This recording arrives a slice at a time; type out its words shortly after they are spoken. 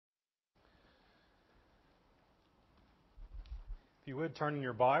you would, turn in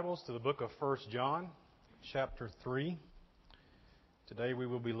your Bibles to the book of 1 John, chapter 3. Today we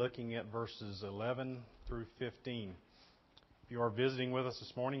will be looking at verses 11 through 15. If you are visiting with us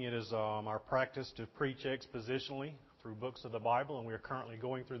this morning, it is our practice to preach expositionally through books of the Bible, and we are currently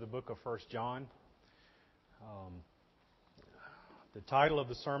going through the book of 1 John. The title of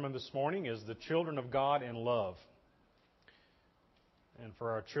the sermon this morning is The Children of God in Love. And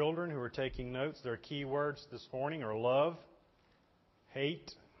for our children who are taking notes, their key words this morning are love,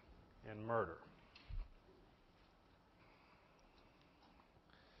 hate, and murder.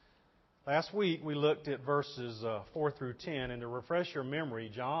 Last week we looked at verses 4 through 10, and to refresh your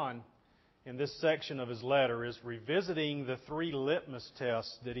memory, John, in this section of his letter, is revisiting the three litmus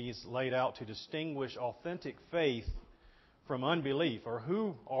tests that he's laid out to distinguish authentic faith from unbelief, or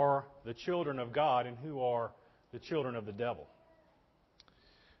who are the children of God and who are the children of the devil.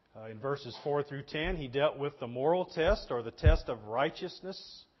 In verses 4 through 10, he dealt with the moral test, or the test of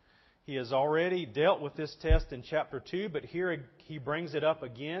righteousness. He has already dealt with this test in chapter 2, but here he brings it up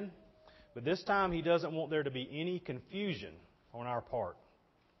again. But this time he doesn't want there to be any confusion on our part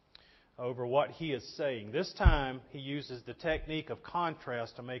over what he is saying. This time he uses the technique of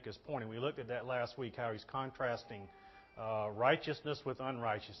contrast to make his point. And we looked at that last week, how he's contrasting righteousness with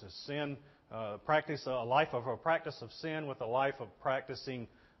unrighteousness. Sin, a practice of sin with a life of practicing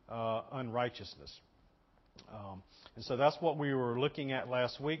unrighteousness. And so that's what we were looking at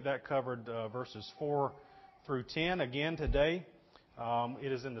last week. That covered verses 4 through 10. Again today,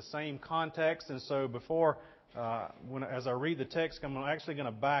 it is in the same context. And so as I read the text, I'm actually going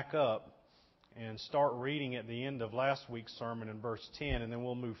to back up and start reading at the end of last week's sermon in verse 10, and then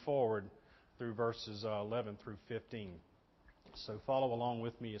we'll move forward through verses 11 through 15. So follow along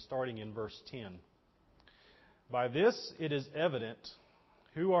with me, starting in verse 10. By this it is evident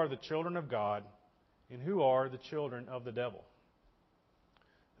who are the children of God and who are the children of the devil.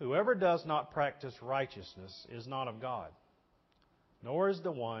 Whoever does not practice righteousness is not of God, nor is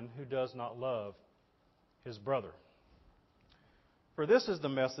the one who does not love his brother. For this is the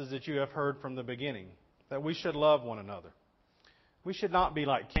message that you have heard from the beginning, that we should love one another. We should not be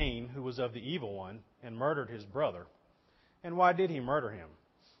like Cain, who was of the evil one and murdered his brother. And why did he murder him?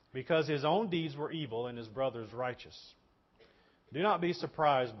 Because his own deeds were evil and his brother's righteous. Do not be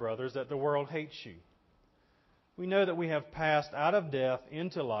surprised, brothers, that the world hates you. We know that we have passed out of death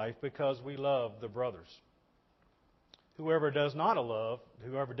into life because we love the brothers. Whoever does not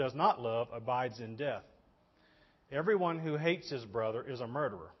love abides in death. Everyone who hates his brother is a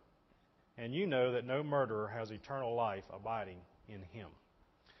murderer, and you know that no murderer has eternal life abiding in him.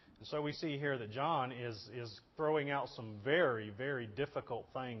 And so we see here that John is throwing out some very, very difficult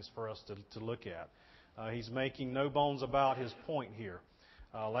things for us to look at. He's making no bones about his point here.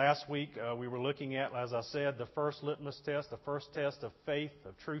 Last week we were looking at, as I said, the first litmus test, the first test of faith,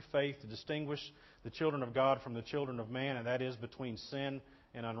 of true faith, to distinguish the children of God from the children of man, and that is between sin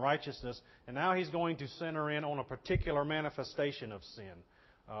and unrighteousness. And now he's going to center in on a particular manifestation of sin,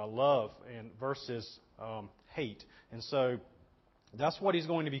 love versus hate. And so that's what he's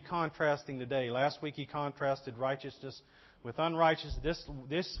going to be contrasting today. Last week he contrasted righteousness with unrighteousness.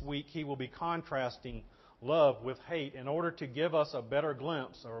 This week he will be contrasting love with hate in order to give us a better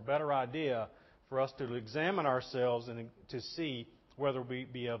glimpse or a better idea for us to examine ourselves and to see whether we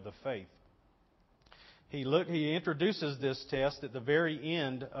be of the faith. He introduces this test at the very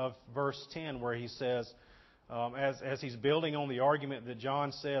end of verse 10, where he says, as he's building on the argument that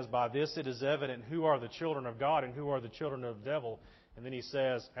John says, by this it is evident who are the children of God and who are the children of the devil. And then he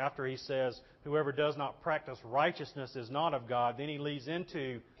says, after he says, whoever does not practice righteousness is not of God, then he leads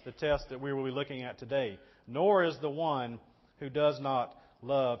into the test that we will be looking at today. Nor is the one who does not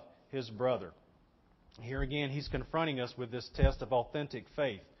love his brother. Here again, he's confronting us with this test of authentic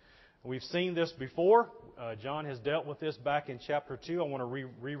faith. We've seen this before. John has dealt with this back in chapter 2. I want to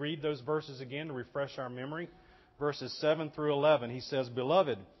reread those verses again to refresh our memory. Verses 7 through 11, he says,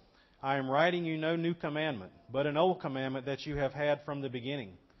 Beloved, I am writing you no new commandment, but an old commandment that you have had from the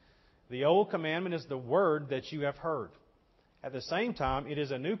beginning. The old commandment is the word that you have heard. At the same time, it is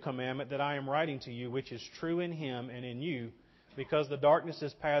a new commandment that I am writing to you, which is true in him and in you, because the darkness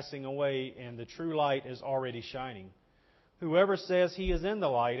is passing away and the true light is already shining. Whoever says he is in the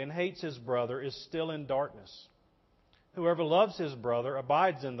light and hates his brother is still in darkness. Whoever loves his brother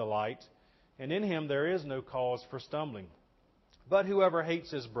abides in the light, and in him there is no cause for stumbling. But whoever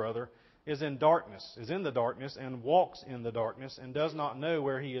hates his brother is in the darkness, and walks in the darkness, and does not know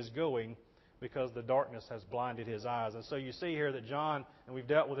where he is going, because the darkness has blinded his eyes. And so you see here that John, and we've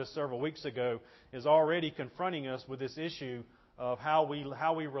dealt with this several weeks ago, is already confronting us with this issue of how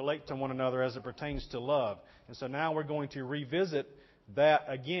we relate to one another as it pertains to love. And so now we're going to revisit that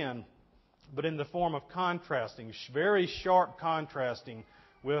again, but in the form of contrasting, very sharp contrasting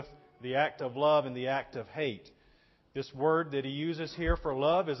with the act of love and the act of hate. This word that he uses here for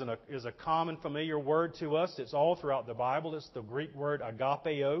love is a common, familiar word to us. It's all throughout the Bible. It's the Greek word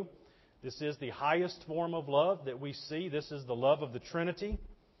agapeo. This is the highest form of love that we see. This is the love of the Trinity.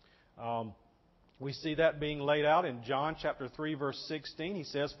 We see that being laid out in John chapter 3, verse 16. He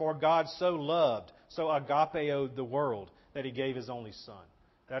says, "For God so loved," so agapeoed the world, "that He gave His only Son."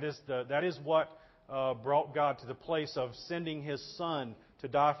 That is what brought God to the place of sending His Son to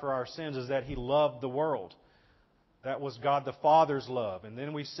die for our sins, is that He loved the world. That was God the Father's love. And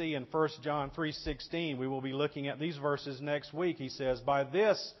then we see in 1 John 3:16, we will be looking at these verses next week. He says, "By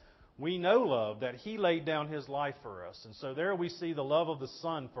this we know love, that He laid down His life for us." And so there we see the love of the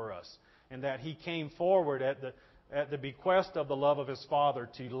Son for us, and that He came forward at the bequest of the love of His Father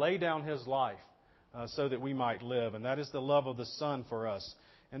to lay down His life so that we might live. And that is the love of the Son for us.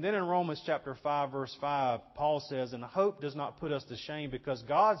 And then in Romans chapter 5, verse 5, Paul says, "And hope does not put us to shame, because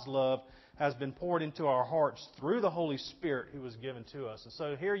God's love has been poured into our hearts through the Holy Spirit who was given to us." And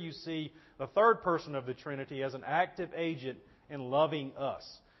so here you see the third person of the Trinity as an active agent in loving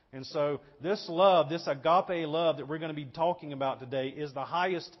us. And so this love, this agape love that we're going to be talking about today, is the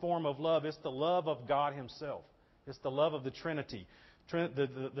highest form of love. It's the love of God Himself. It's the love of the Trinity.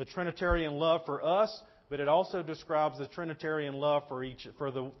 The Trinitarian love for us, but it also describes the Trinitarian love for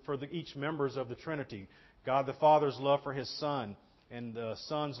each members of the Trinity. God the Father's love for His Son, and the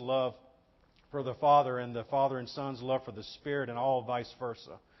Son's love for the Father, and the Father and Son's love for the Spirit, and all vice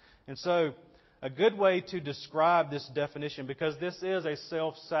versa. And so, a good way to describe this definition, because this is a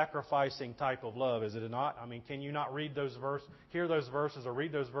self-sacrificing type of love, is it not? I mean, can you not hear those verses, or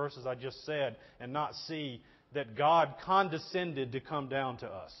read those verses I just said, and not see that God condescended to come down to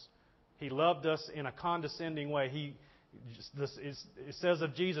us? He loved us in a condescending way. It says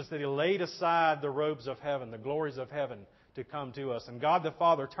of Jesus that He laid aside the robes of heaven, the glories of heaven, to come to us. And God the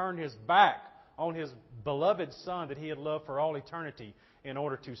Father turned His back on His beloved Son that He had loved for all eternity in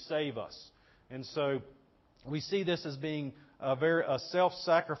order to save us. And so we see this as being a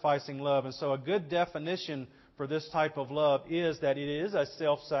self-sacrificing love. And so a good definition for this type of love is that it is a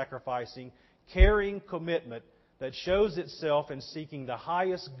self-sacrificing, caring commitment that shows itself in seeking the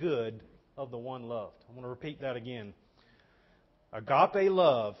highest good of the one loved. I want to repeat that again. Agape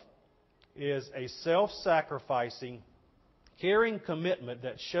love is a self-sacrificing, caring commitment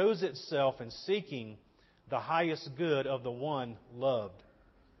that shows itself in seeking the highest good of the one loved.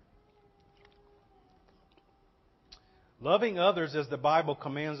 Loving others as the Bible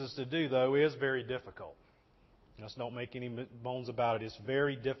commands us to do, though, is very difficult. Let's don't make any bones about it. It's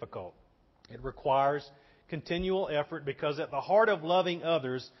very difficult. It requires continual effort, because at the heart of loving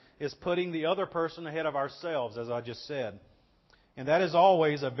others is putting the other person ahead of ourselves, as I just said. And that is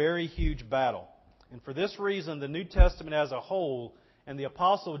always a very huge battle. And for this reason, the New Testament as a whole, and the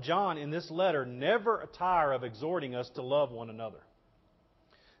Apostle John in this letter, never tire of exhorting us to love one another.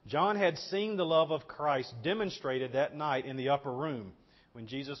 John had seen the love of Christ demonstrated that night in the upper room when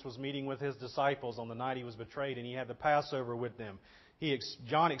Jesus was meeting with His disciples on the night He was betrayed, and He had the Passover with them.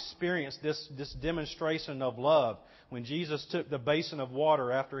 John experienced this demonstration of love when Jesus took the basin of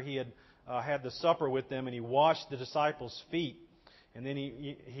water after He had had the supper with them, and He washed the disciples' feet. And then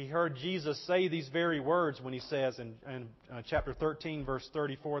he heard Jesus say these very words when He says in chapter 13, verse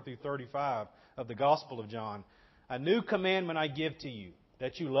 34 through 35 of the Gospel of John, "A new commandment I give to you,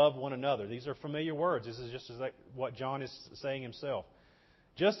 that you love one another." These are familiar words. This is just like what John is saying himself.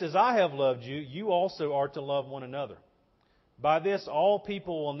 "Just as I have loved you, you also are to love one another. By this all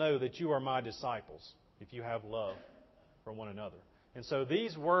people will know that you are My disciples, if you have love for one another." And so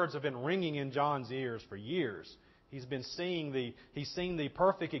these words have been ringing in John's ears for years. He's seen the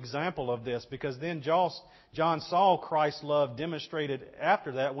perfect example of this, because then John saw Christ's love demonstrated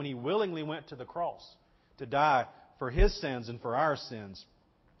after that when He willingly went to the cross to die for his sins and for our sins.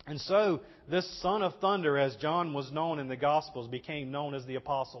 And so this Son of Thunder, as John was known in the Gospels, became known as the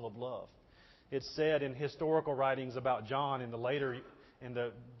Apostle of Love. It's said in historical writings about John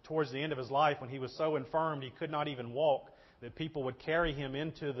towards the end of his life, when he was so infirmed he could not even walk, that people would carry him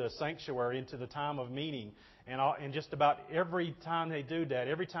into the sanctuary, into the time of meeting. And just about every time they do that,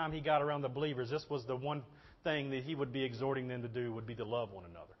 every time he got around the believers, this was the one thing that he would be exhorting them to do, would be to love one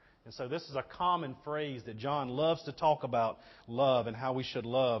another. And so this is a common phrase that John loves to talk about, love and how we should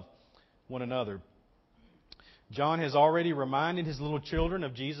love one another. John has already reminded his little children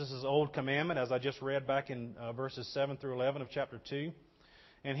of Jesus' old commandment, as I just read back in verses 7 through 11 of chapter 2.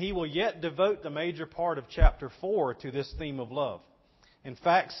 And he will yet devote the major part of chapter 4 to this theme of love. In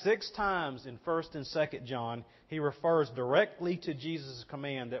fact, 6 times in 1st and 2nd John, he refers directly to Jesus'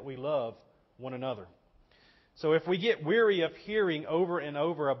 command that we love one another. So if we get weary of hearing over and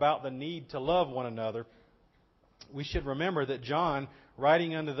over about the need to love one another, we should remember that John,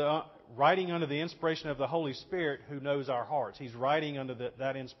 writing under the inspiration of the Holy Spirit who knows our hearts, he's writing under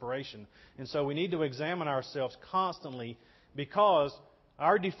that inspiration. And so we need to examine ourselves constantly, because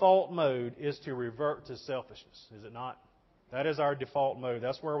our default mode is to revert to selfishness, is it not? That is our default mode.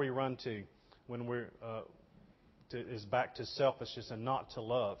 That's where we run to when is back to selfishness and not to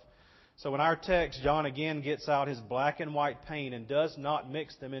love. So in our text, John again gets out his black and white paint and does not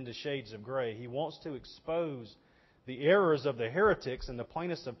mix them into shades of gray. He wants to expose the errors of the heretics in the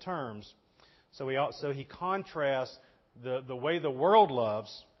plainest of terms. So he contrasts the way the world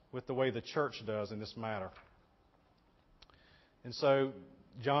loves with the way the church does in this matter. And so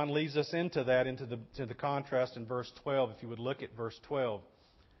John leads us into the contrast in verse 12. If you would look at verse 12,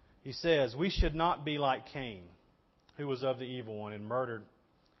 he says, "We should not be like Cain, who was of the evil one and murdered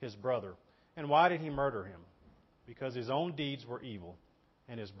his brother." And why did he murder him? Because his own deeds were evil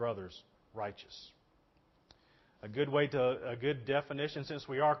and his brother's righteous. A good definition, since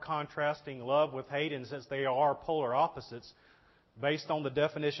we are contrasting love with hate, and since they are polar opposites, based on the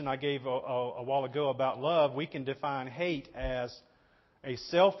definition I gave a while ago about love, we can define hate as a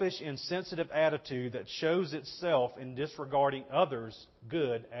selfish, insensitive attitude that shows itself in disregarding others'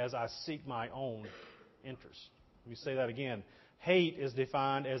 good as I seek my own interest. Let me say that again. Hate is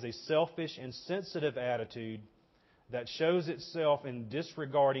defined as a selfish, insensitive attitude that shows itself in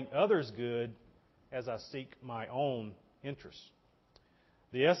disregarding others' good as I seek my own interests.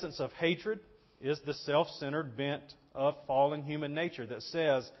 The essence of hatred is the self-centered bent of fallen human nature that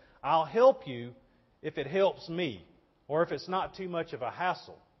says, I'll help you if it helps me, or if it's not too much of a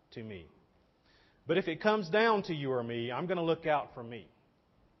hassle to me. But if it comes down to you or me, I'm going to look out for me.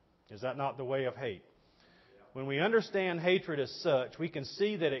 Is that not the way of hate? When we understand hatred as such, we can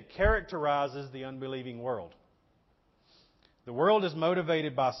see that it characterizes the unbelieving world. The world is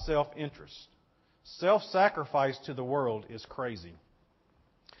motivated by self-interest. Self-sacrifice to the world is crazy.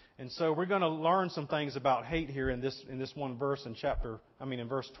 And so we're going to learn some things about hate here in this one verse in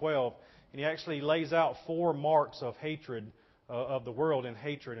verse 12. And he actually lays out 4 marks of hatred, of the world in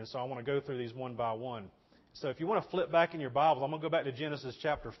hatred. And so I want to go through these one by one. So if you want to flip back in your Bibles, I'm going to go back to Genesis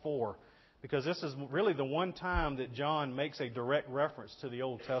chapter 4. Because this is really the one time that John makes a direct reference to the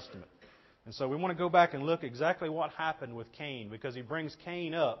Old Testament. And so we want to go back and look exactly what happened with Cain, because he brings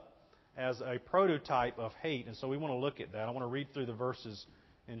Cain up as a prototype of hate. And so we want to look at that. I want to read through the verses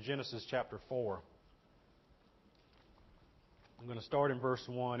in Genesis chapter 4. I'm going to start in verse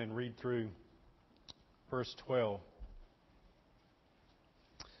 1 and read through verse 12.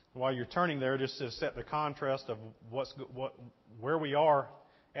 While you're turning there, just to set the contrast of where we are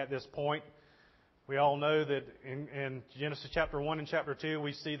at this point, we all know that in Genesis chapter 1 and chapter 2,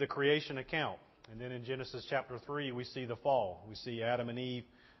 we see the creation account. And then in Genesis chapter 3, we see the fall. We see Adam and Eve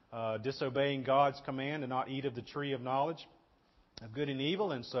disobeying God's command to not eat of the tree of knowledge of good and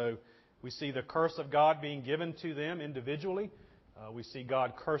evil. And so we see the curse of God being given to them individually. We see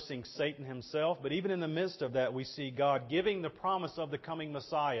God cursing Satan himself. But even in the midst of that, we see God giving the promise of the coming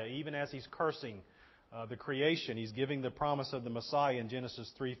Messiah, even as He's cursing the creation. He's giving the promise of the Messiah in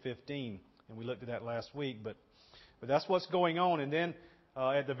Genesis 3:15, and we looked at that last week. But that's what's going on. And then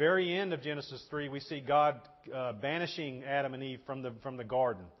at the very end of Genesis 3, we see God banishing Adam and Eve from the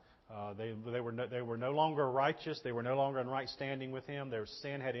garden. They were no longer righteous. They were no longer in right standing with Him. Their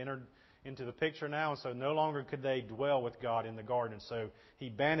sin had entered into the picture now, and so no longer could they dwell with God in the garden. So He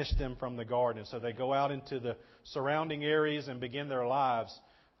banished them from the garden. And so they go out into the surrounding areas and begin their lives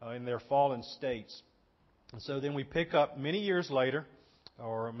in their fallen states. And so then we pick up many years later,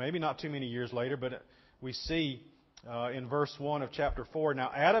 or maybe not too many years later, but we see in verse 1 of chapter 4,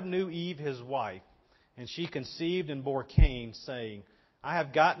 "Now Adam knew Eve his wife, and she conceived and bore Cain, saying, I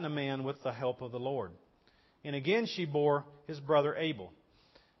have gotten a man with the help of the Lord. And again she bore his brother Abel.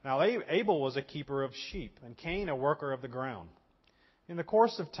 Now Abel was a keeper of sheep, and Cain a worker of the ground. In the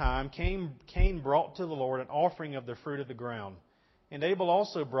course of time, Cain brought to the Lord an offering of the fruit of the ground. And Abel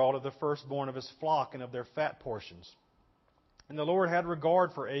also brought of the firstborn of his flock and of their fat portions. And the Lord had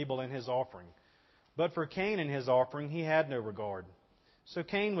regard for Abel and his offering. But for Cain and his offering He had no regard. So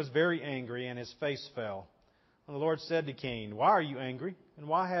Cain was very angry, and his face fell. And the Lord said to Cain, Why are you angry, and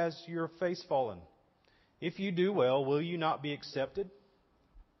why has your face fallen? If you do well, will you not be accepted?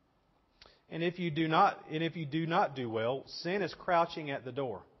 And if you do not do well, sin is crouching at the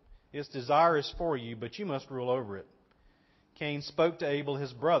door. Its desire is for you, but you must rule over it. Cain spoke to Abel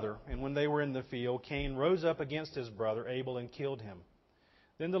his brother, and when they were in the field, Cain rose up against his brother Abel and killed him.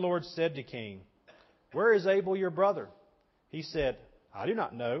 Then the Lord said to Cain, "Where is Abel your brother?" He said, "I do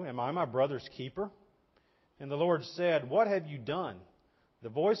not know. Am I my brother's keeper?" And the Lord said, "What have you done? The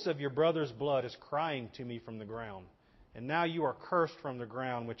voice of your brother's blood is crying to me from the ground. And now you are cursed from the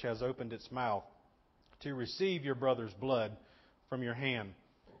ground which has opened its mouth to receive your brother's blood from your hand.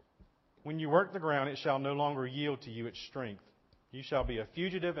 When you work the ground, it shall no longer yield to you its strength. You shall be a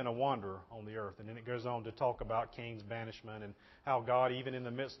fugitive and a wanderer on the earth." And then it goes on to talk about Cain's banishment and how God, even in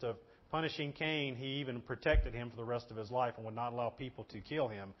the midst of punishing Cain, He even protected him for the rest of his life and would not allow people to kill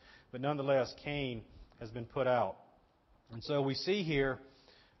him. But nonetheless, Cain has been put out. And so we see here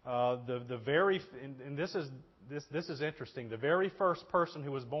this is interesting. The very first person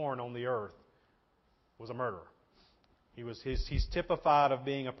who was born on the earth was a murderer. He's typified of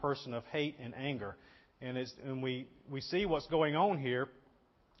being a person of hate and anger. And we see what's going on here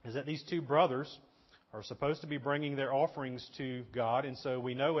is that these two brothers are supposed to be bringing their offerings to God. And so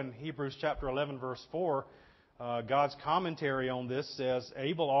we know in Hebrews chapter 11, verse 4, God's commentary on this says,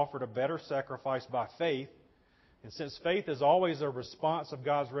 Abel offered a better sacrifice by faith. And since faith is always a response of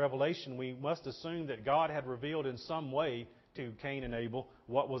God's revelation, we must assume that God had revealed in some way to Cain and Abel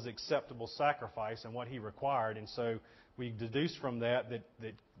what was acceptable sacrifice and what he required. And so we deduce from that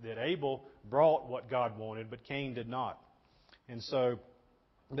Abel brought what God wanted, but Cain did not. And so,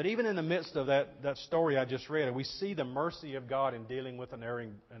 but even in the midst of that story I just read, we see the mercy of God in dealing with an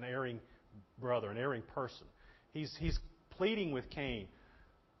erring brother, an erring person. He's pleading with Cain.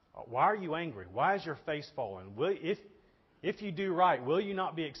 Why are you angry? Why is your face fallen? If you do right, will you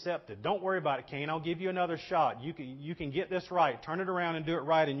not be accepted? Don't worry about it, Cain. I'll give you another shot. You can get this right. Turn it around and do it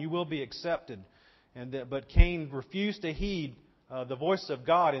right, and you will be accepted. But Cain refused to heed the voice of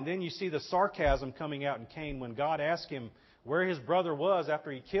God. And then you see the sarcasm coming out in Cain when God asked him where his brother was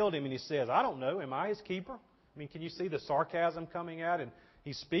after he killed him. And he says, "I don't know. Am I his keeper?" I mean, can you see the sarcasm coming out? And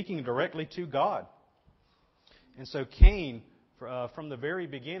he's speaking directly to God. And so Cain, from the very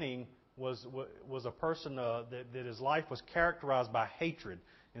beginning, was a person that his life was characterized by hatred.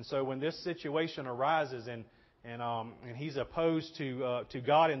 And so when this situation arises and he's opposed to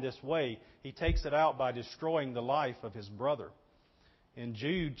God in this way, he takes it out by destroying the life of his brother. In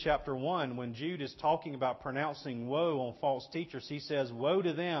Jude chapter 1, when Jude is talking about pronouncing woe on false teachers, he says, "Woe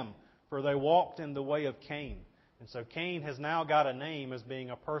to them, for they walked in the way of Cain." And so Cain has now got a name as being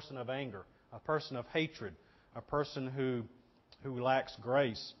a person of anger, a person of hatred, a person who lacks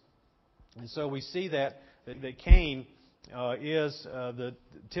grace. And so we see that Cain is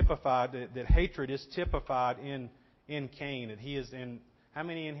typified, that hatred is typified in Cain. And he is in. How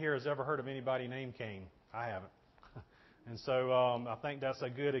many in here has ever heard of anybody named Cain? I haven't. And so I think that's a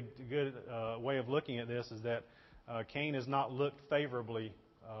good way of looking at this, is that Cain is not looked favorably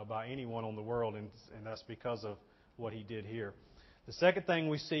by anyone on the world, and that's because of what he did here. The second thing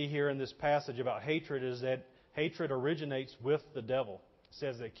we see here in this passage about hatred is that hatred originates with the devil. It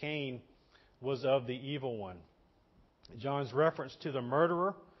says that Cain was of the evil one. John's reference to the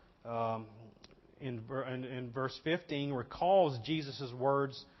murderer in verse 15 recalls Jesus'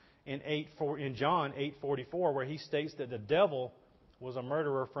 words in John 8:44, where he states that the devil was a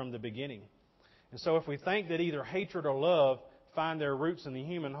murderer from the beginning. And so if we think that either hatred or love find their roots in the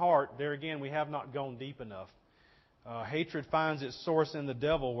human heart, there again we have not gone deep enough. Hatred finds its source in the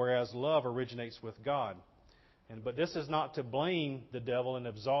devil, whereas love originates with God. But this is not to blame the devil and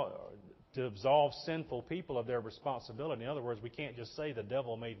to absolve sinful people of their responsibility. In other words, we can't just say the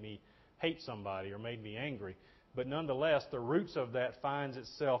devil made me hate somebody or made me angry. But nonetheless, the roots of that finds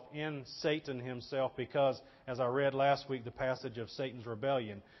itself in Satan himself, because, as I read last week, the passage of Satan's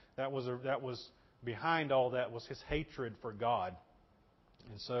rebellion, that was behind all that was his hatred for God.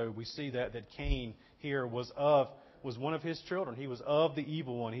 And so we see that Cain here was one of his children. He was of the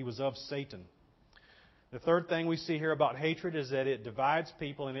evil one. He was of Satan. The third thing we see here about hatred is that it divides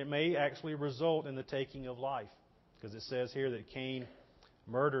people, and it may actually result in the taking of life, because it says here that Cain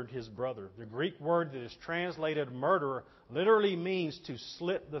murdered his brother. The Greek word that is translated murderer literally means to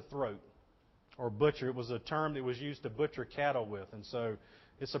slit the throat or butcher. It was a term that was used to butcher cattle with, and so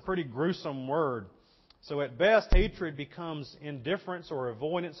it's a pretty gruesome word. So at best, hatred becomes indifference or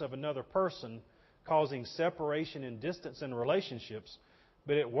avoidance of another person, causing separation and distance in relationships.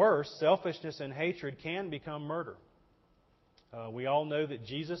 But at worst, selfishness and hatred can become murder. We all know that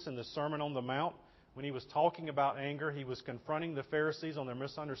Jesus, in the Sermon on the Mount, when he was talking about anger, he was confronting the Pharisees on their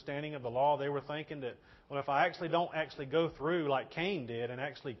misunderstanding of the law. They were thinking that, well, if I don't go through like Cain did and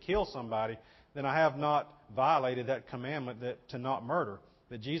actually kill somebody, then I have not violated that commandment to not murder.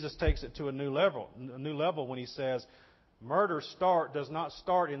 But Jesus takes it to a new level when he says, Murder does not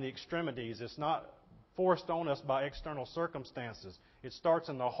start in the extremities. It's not forced on us by external circumstances. It starts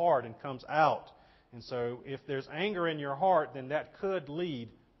in the heart and comes out. And so if there's anger in your heart, then that could lead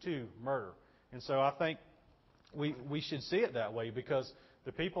to murder. And so I think we should see it that way, because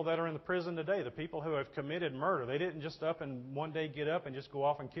the people that are in the prison today, the people who have committed murder, they didn't just up and one day get up and just go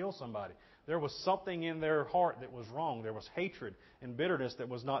off and kill somebody. There was something in their heart that was wrong. There was hatred and bitterness that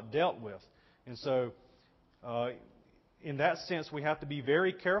was not dealt with. And so in that sense, we have to be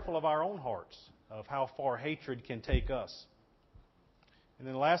very careful of our own hearts, of how far hatred can take us. And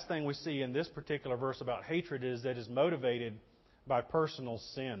then the last thing we see in this particular verse about hatred is that it's motivated by personal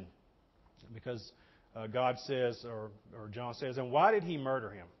sin. Because God says, or John says, and why did he murder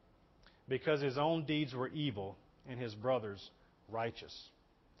him? Because his own deeds were evil and his brother's righteous.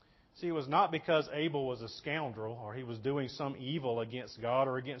 See, it was not because Abel was a scoundrel or he was doing some evil against God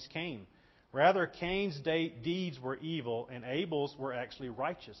or against Cain. Rather, Cain's deeds were evil and Abel's were actually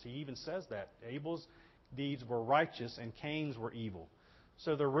righteous. He even says that. Abel's deeds were righteous and Cain's were evil.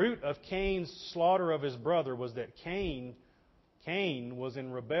 So the root of Cain's slaughter of his brother was that Cain was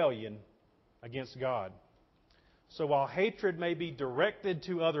in rebellion against God. So while hatred may be directed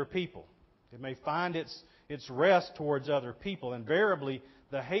to other people, it may find its rest towards other people, invariably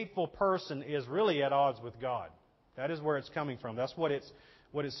the hateful person is really at odds with God. That is where it's coming from. That's what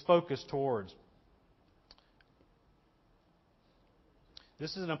it's focused towards.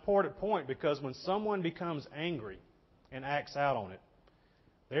 This is an important point, because when someone becomes angry and acts out on it,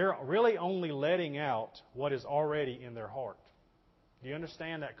 they're really only letting out what is already in their heart. Do you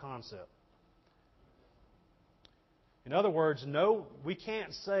understand that concept? In other words, no, we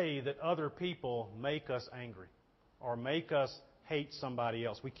can't say that other people make us angry or make us hate somebody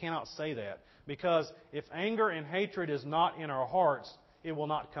else. We cannot say that, because if anger and hatred is not in our hearts, it will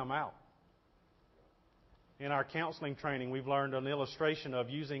not come out. In our counseling training, we've learned an illustration of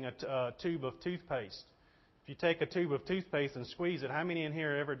using a tube of toothpaste. If you take a tube of toothpaste and squeeze it, how many in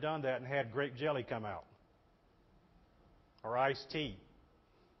here have ever done that and had grape jelly come out? Or iced tea?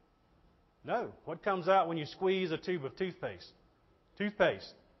 No. What comes out when you squeeze a tube of toothpaste?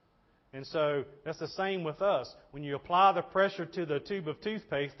 Toothpaste. And so that's the same with us. When you apply the pressure to the tube of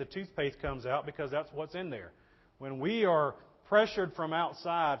toothpaste, the toothpaste comes out because that's what's in there. When we are pressured from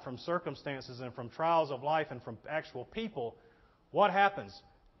outside, from circumstances and from trials of life and from actual people, what happens?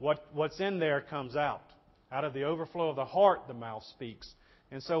 What's in there comes out. Out of the overflow of the heart, the mouth speaks.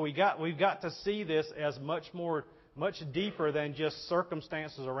 And so we've got to see this as much deeper than just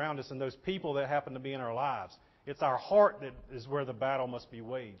circumstances around us and those people that happen to be in our lives. It's our heart that is where the battle must be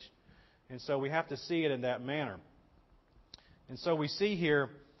waged. And so we have to see it in that manner. And so we see here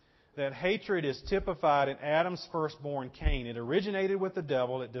that hatred is typified in Adam's firstborn, Cain. It originated with the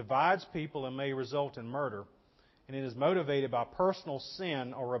devil. It divides people and may result in murder. And it is motivated by personal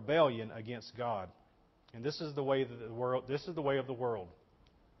sin or rebellion against God. And this is the way of the world.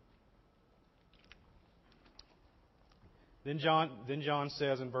 Then John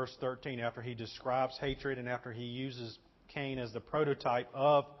says in verse 13, after he describes hatred and after he uses Cain as the prototype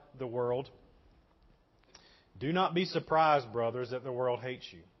of the world, do not be surprised, brothers, that the world hates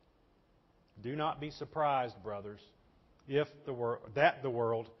you. Do not be surprised, brothers, that the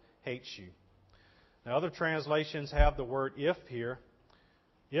world hates you. Now, other translations have the word if here,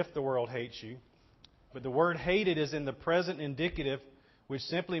 if the world hates you. But the word hated is in the present indicative, which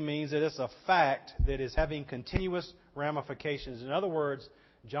simply means that it's a fact that is having continuous ramifications. In other words,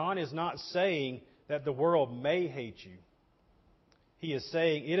 John is not saying that the world may hate you. He is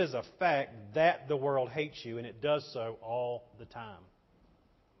saying it is a fact that the world hates you, and it does so all the time.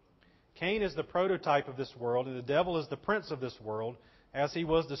 Cain is the prototype of this world, and the devil is the prince of this world, as he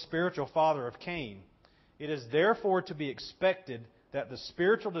was the spiritual father of Cain. It is therefore to be expected that the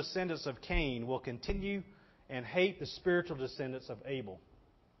spiritual descendants of Cain will continue and hate the spiritual descendants of Abel.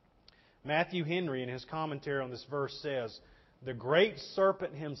 Matthew Henry, in his commentary on this verse, says, "The great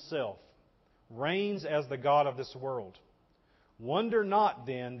serpent himself reigns as the god of this world. Wonder not,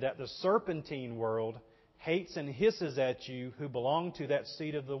 then, that the serpentine world hates and hisses at you who belong to that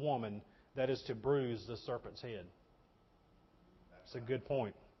seed of the woman that is to bruise the serpent's head." That's a good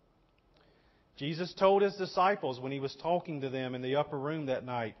point. Jesus told His disciples when He was talking to them in the upper room that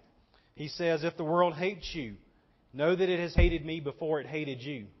night, He says, "If the world hates you, know that it has hated me before it hated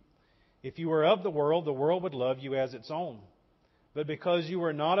you. If you were of the world would love you as its own. But because you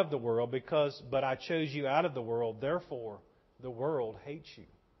are not of the world, but I chose you out of the world, therefore the world hates you."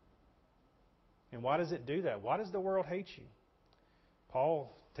 And why does it do that? Why does the world hate you?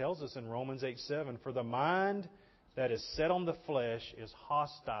 Paul tells us in Romans 8:7, "For the mind that is set on the flesh is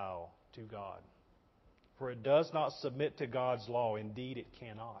hostile to God." for it does not submit to God's law. Indeed, it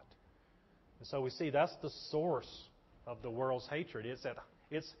cannot. And so we see that's the source of the world's hatred. It's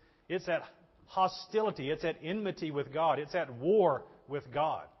at hostility. It's at enmity with God. It's at war with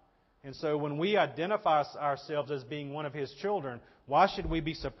God. And so when we identify ourselves as being one of His children, why should we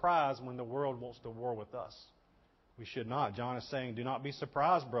be surprised when the world wants to war with us? We should not. John is saying, do not be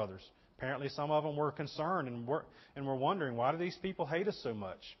surprised, brothers. Apparently some of them were concerned and were wondering, why do these people hate us so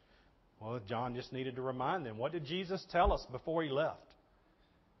much? Well, John just needed to remind them. What did Jesus tell us before He left?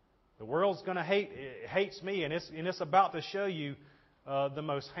 The world's going to hates me, and it's about to show you the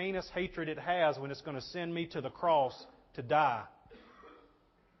most heinous hatred it has when it's going to send me to the cross to die.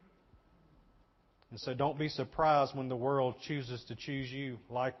 And so don't be surprised when the world chooses to choose you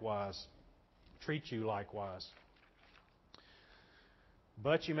likewise, treat you likewise.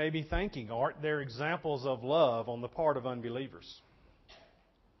 But you may be thinking, aren't there examples of love on the part of unbelievers?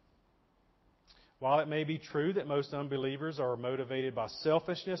 While it may be true that most unbelievers are motivated by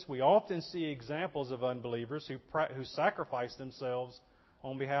selfishness, we often see examples of unbelievers who sacrifice themselves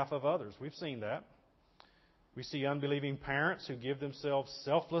on behalf of others. We've seen that. We see unbelieving parents who give themselves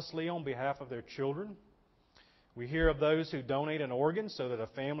selflessly on behalf of their children. We hear of those who donate an organ so that a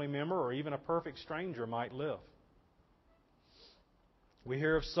family member or even a perfect stranger might live. We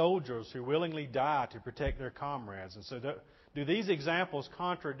hear of soldiers who willingly die to protect their comrades. And so do these examples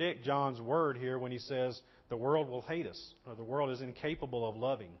contradict John's word here when he says the world will hate us, or the world is incapable of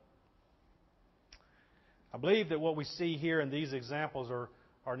loving? I believe that what we see here in these examples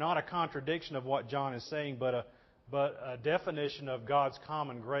are not a contradiction of what John is saying, but a definition of God's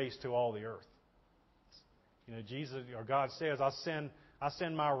common grace to all the earth. You know, Jesus or God says, I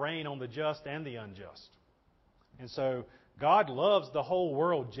send my rain on the just and the unjust. And so God loves the whole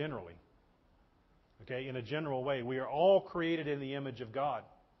world generally. Okay, in a general way. We are all created in the image of God.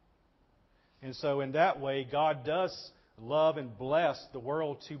 And so in that way, God does love and bless the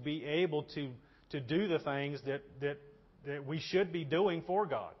world to be able to do the things that we should be doing for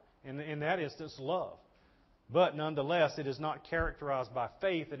God. In that instance, love. But nonetheless, it is not characterized by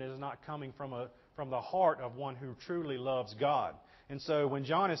faith, and it is not coming from the heart of one who truly loves God. And so when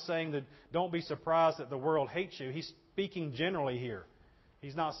John is saying that don't be surprised that the world hates you, he's speaking generally here.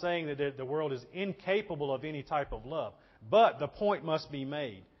 He's not saying that the world is incapable of any type of love. But the point must be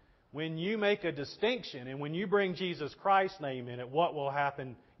made. When you make a distinction and when you bring Jesus Christ's name in it, what will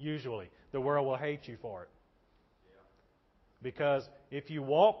happen usually? The world will hate you for it. Because if you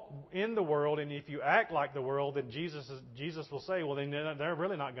walk in the world and if you act like the world, then Jesus will say, well, then they're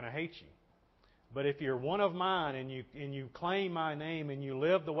really not going to hate you. But if you're one of mine and you claim my name and you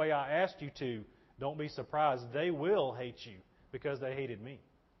live the way I asked you to, don't be surprised. They will hate you because they hated me.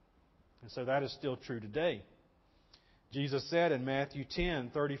 And so that is still true today. Jesus said in Matthew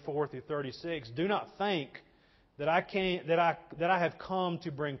 10:34 through 36, do not think that I have come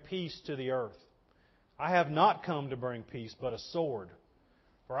to bring peace to the earth. I have not come to bring peace, but a sword.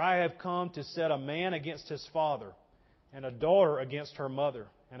 For I have come to set a man against his father, and a daughter against her mother,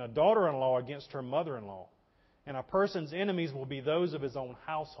 and a daughter-in-law against her mother-in-law. And a person's enemies will be those of his own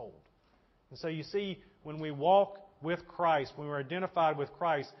household. And so you see, when we walk with Christ, when we're identified with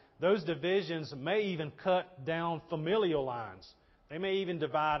Christ, those divisions may even cut down familial lines. They may even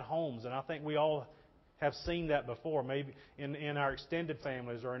divide homes. And I think we all have seen that before. Maybe in our extended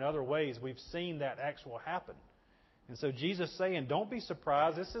families or in other ways, we've seen that actual happen. And so Jesus is saying, don't be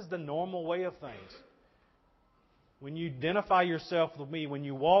surprised. This is the normal way of things. When you identify yourself with me, when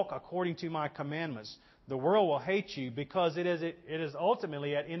you walk according to my commandments, the world will hate you because it is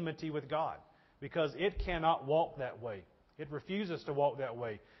ultimately at enmity with God. Because it cannot walk that way. It refuses to walk that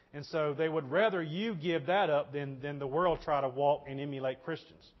way. And so they would rather you give that up than the world try to walk and emulate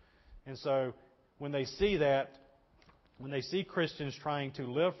Christians. And so when they see that, when they see Christians trying to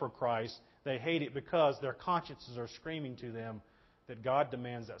live for Christ, they hate it because their consciences are screaming to them that God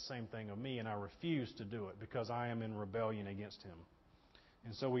demands that same thing of me, and I refuse to do it because I am in rebellion against Him.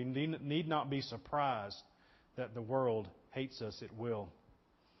 And so we need not be surprised that the world hates us. It will.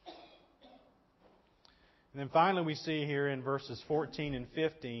 And then finally we see here in verses 14 and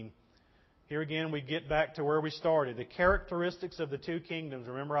 15, here again we get back to where we started. The characteristics of the two kingdoms.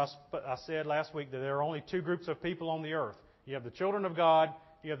 Remember I said last week that there are only two groups of people on the earth. You have the children of God,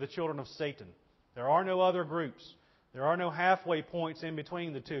 you have the children of Satan. There are no other groups. There are no halfway points in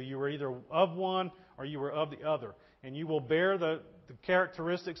between the two. You were either of one or you were of the other. And you will bear the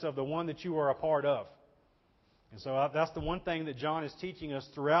characteristics of the one that you are a part of. And so that's the one thing that John is teaching us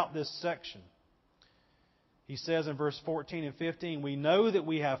throughout this section. He says in verse 14 and 15, we know that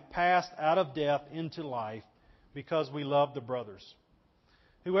we have passed out of death into life because we love the brothers.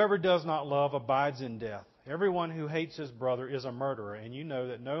 Whoever does not love abides in death. Everyone who hates his brother is a murderer, and you know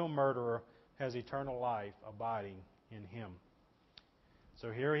that no murderer has eternal life abiding in him. So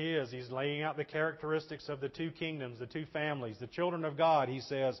here he is. He's laying out the characteristics of the two kingdoms, the two families, the children of God. He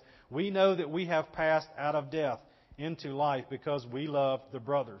says, we know that we have passed out of death into life because we love the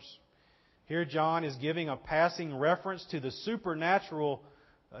brothers. Here John is giving a passing reference to the supernatural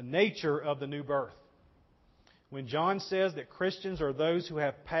nature of the new birth. When John says that Christians are those who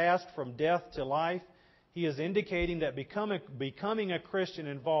have passed from death to life, he is indicating that becoming a Christian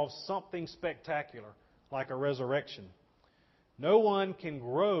involves something spectacular, like a resurrection. No one can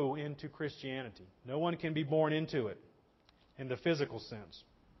grow into Christianity. No one can be born into it in the physical sense.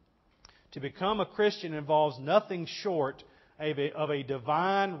 To become a Christian involves nothing short of a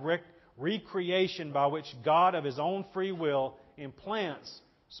divine recreation by which God, of His own free will, implants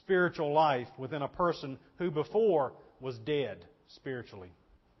spiritual life within a person who before was dead spiritually.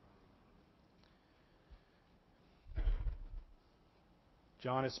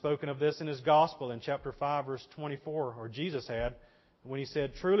 John has spoken of this in his Gospel in chapter 5, verse 24, or Jesus had, when he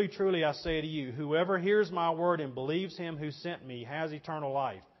said, "Truly, truly, I say to you, whoever hears my word and believes Him who sent me has eternal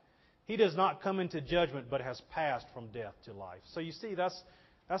life. He does not come into judgment, but has passed from death to life." So you see, that's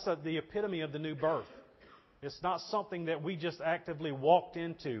the epitome of the new birth. It's not something that we just actively walked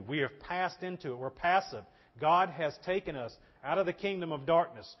into. We have passed into it. We're passive. God has taken us out of the kingdom of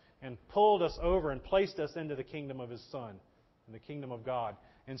darkness and pulled us over and placed us into the kingdom of His Son, in the kingdom of God.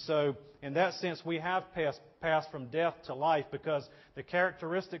 And so, in that sense, we have passed from death to life, because the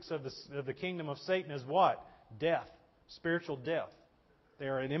characteristics of the kingdom of Satan is what? Death. Spiritual death. They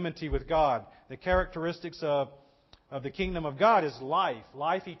are in enmity with God. The characteristics of the kingdom of God is life.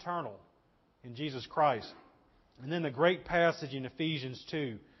 Life eternal in Jesus Christ. And then the great passage in Ephesians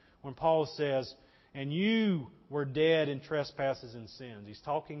 2, when Paul says, "And you were dead in trespasses and sins." He's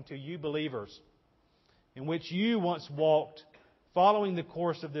talking to you believers, in which you once walked, following the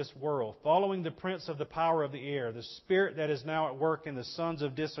course of this world, following the prince of the power of the air, the spirit that is now at work in the sons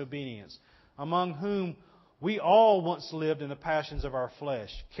of disobedience, among whom we all once lived in the passions of our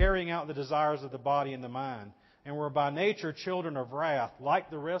flesh, carrying out the desires of the body and the mind, and were by nature children of wrath,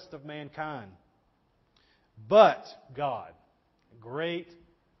 like the rest of mankind. But God, great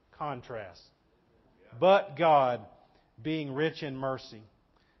contrast, but God, being rich in mercy,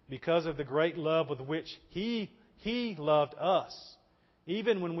 because of the great love with which He loved us,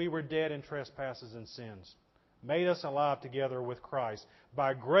 even when we were dead in trespasses and sins, made us alive together with Christ.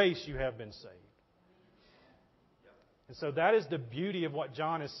 By grace you have been saved. And so that is the beauty of what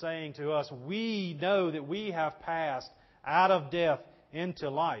John is saying to us. We know that we have passed out of death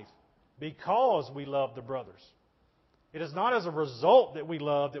into life because we love the brothers. It is not as a result that we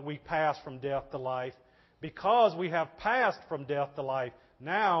love that we pass from death to life. Because we have passed from death to life,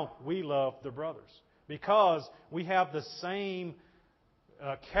 now we love the brothers. Because we have the same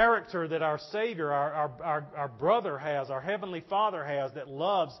character that our Savior, our brother has, our Heavenly Father has, that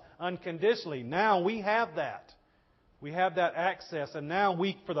loves unconditionally. Now we have that. We have that access, and now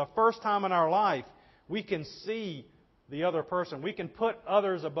we, for the first time in our life, we can see the other person. We can put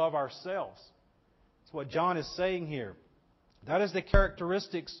others above ourselves. That's what John is saying here. That is the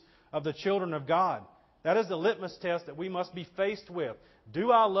characteristics of the children of God. That is the litmus test that we must be faced with.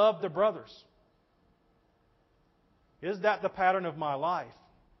 Do I love the brothers? Is that the pattern of my life?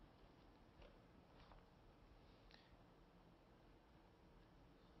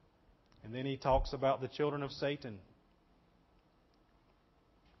 And then he talks about the children of Satan.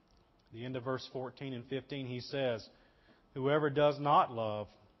 The end of verse 14 and 15, he says, "Whoever does not love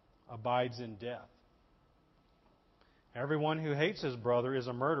abides in death. Everyone who hates his brother is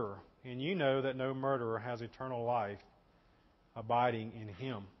a murderer, and you know that no murderer has eternal life abiding in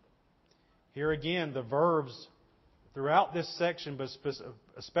him." Here again, the verbs throughout this section, but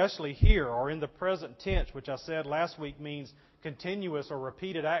especially here, are in the present tense, which I said last week means continuous or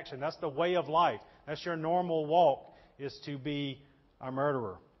repeated action. That's the way of life. That's your normal walk, is to be a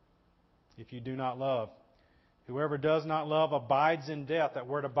murderer if you do not love. Whoever does not love abides in death. That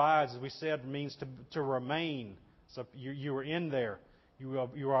word abides, as we said, means to remain. So you are in there. You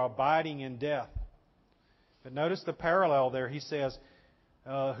are abiding in death. But notice the parallel there. He says,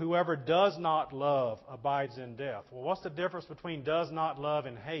 whoever does not love abides in death. Well, what's the difference between does not love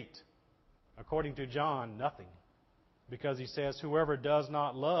and hate? According to John, nothing. Because he says, whoever does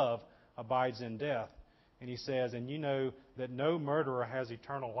not love abides in death. And he says, and you know that no murderer has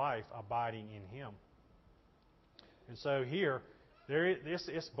eternal life abiding in him. And so here,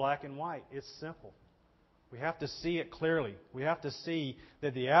 it's black and white. It's simple. We have to see it clearly. We have to see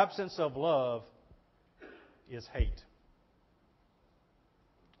that the absence of love is hate.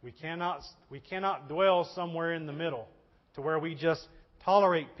 We cannot dwell somewhere in the middle to where we just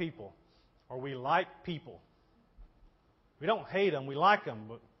tolerate people or we like people. We don't hate them, we like them,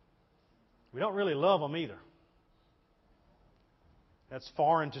 but we don't really love them either. That's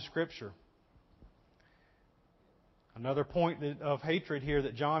foreign to Scripture. Another point of hatred here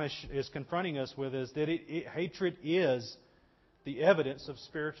that John is confronting us with is that hatred is the evidence of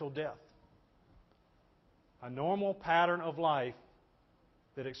spiritual death. A normal pattern of life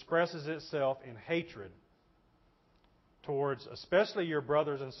that expresses itself in hatred towards especially your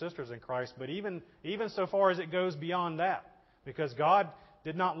brothers and sisters in Christ, but even so far as it goes beyond that. Because God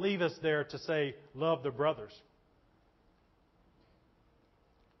did not leave us there to say, love the brothers.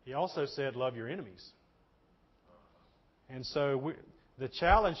 He also said, love your enemies. And so the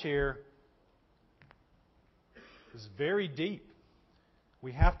challenge here is very deep.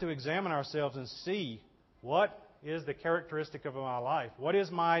 We have to examine ourselves and see what is the characteristic of my life. What is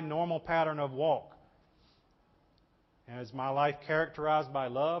my normal pattern of walk? And is my life characterized by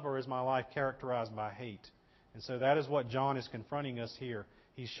love or is my life characterized by hate? And so that is what John is confronting us here.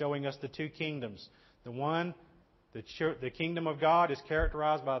 He's showing us the two kingdoms. The kingdom of God is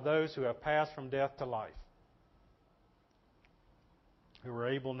characterized by those who have passed from death to life, who are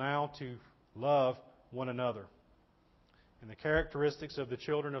able now to love one another. And the characteristics of the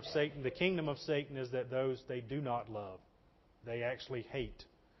children of Satan, the kingdom of Satan, is that those they do not love. They actually hate,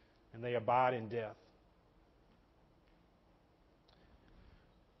 and they abide in death.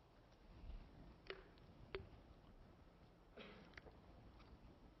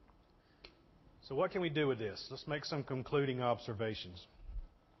 So what can we do with this? Let's make some concluding observations.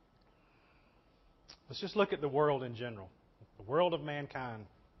 Let's just look at the world in general. The world of mankind,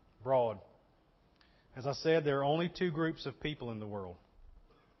 broad. As I said, there are only two groups of people in the world.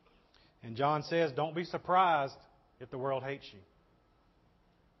 And John says, don't be surprised if the world hates you.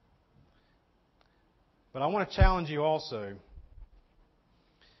 But I want to challenge you also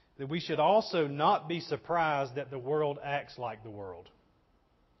that we should also not be surprised that the world acts like the world.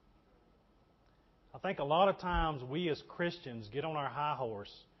 I think a lot of times we as Christians get on our high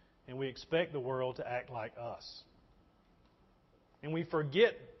horse and we expect the world to act like us. And we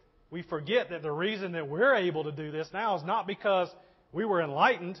forget that the reason that we're able to do this now is not because we were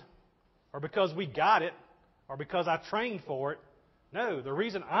enlightened or because we got it or because I trained for it. No, the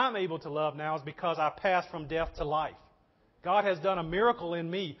reason I'm able to love now is because I passed from death to life. God has done a miracle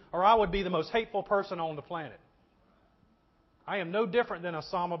in me, or I would be the most hateful person on the planet. I am no different than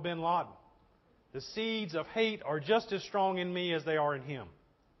Osama bin Laden. The seeds of hate are just as strong in me as they are in him.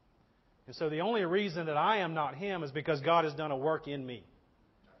 And so the only reason that I am not him is because God has done a work in me.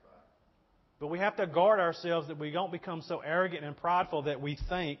 But we have to guard ourselves that we don't become so arrogant and prideful that we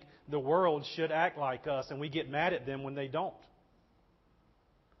think the world should act like us and we get mad at them when they don't.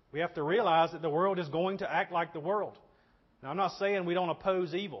 We have to realize that the world is going to act like the world. Now, I'm not saying we don't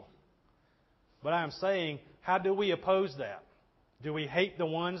oppose evil. But I am saying, how do we oppose that? Do we hate the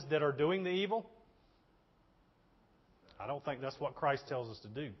ones that are doing the evil? I don't think that's what Christ tells us to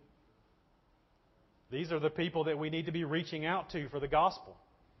do. These are the people that we need to be reaching out to for the gospel.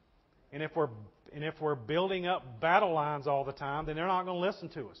 And if we're building up battle lines all the time, then they're not going to listen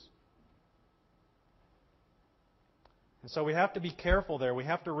to us. And so we have to be careful there. We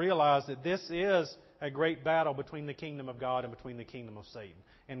have to realize that this is a great battle between the kingdom of God and between the kingdom of Satan.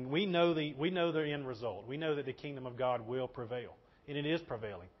 And we know the end result. We know that the kingdom of God will prevail. And it is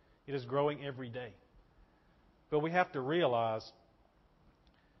prevailing. It is growing every day. But we have to realize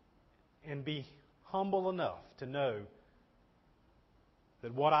and be humble enough to know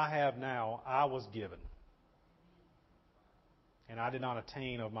that what I have now, I was given. And I did not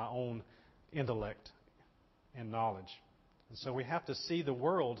attain of my own intellect and knowledge. And so we have to see the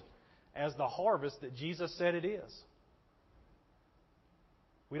world as the harvest that Jesus said it is.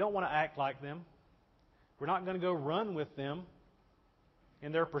 We don't want to act like them. We're not going to go run with them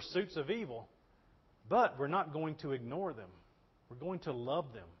in their pursuits of evil. But we're not going to ignore them. We're going to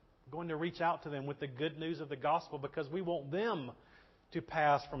love them. We're going to reach out to them with the good news of the gospel because we want them to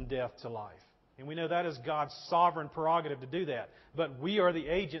pass from death to life. And we know that is God's sovereign prerogative to do that. But we are the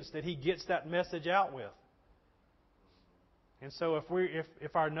agents that He gets that message out with. And so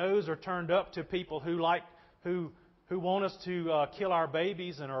if our nose are turned up to people who want us to kill our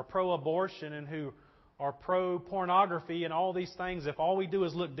babies and are pro-abortion and who are pro-pornography and all these things, if all we do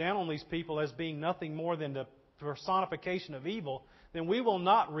is look down on these people as being nothing more than the personification of evil, then we will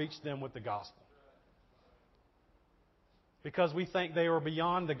not reach them with the gospel. Because we think they are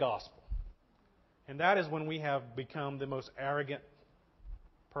beyond the gospel. And that is when we have become the most arrogant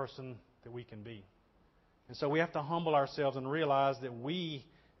person that we can be. And so we have to humble ourselves and realize that we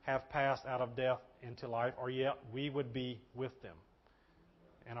have passed out of death into life, or yet we would be with them.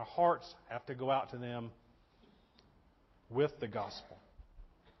 And our hearts have to go out to them with the gospel.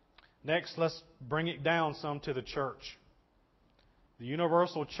 Next, let's bring it down some to the church. The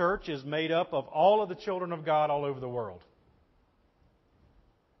universal church is made up of all of the children of God all over the world.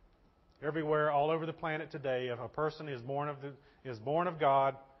 Everywhere, all over the planet today, if a person is born of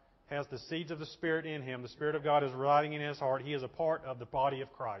God, has the seeds of the Spirit in him, the Spirit of God is residing in his heart, he is a part of the body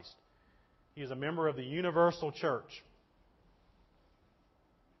of Christ. He is a member of the universal church.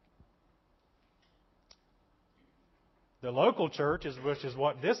 The local church, which is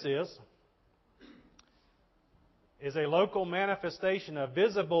what this is a local manifestation, a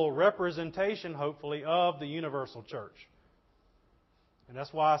visible representation, hopefully, of the universal church. And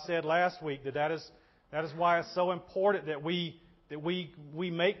that's why I said last week that is why it's so important that we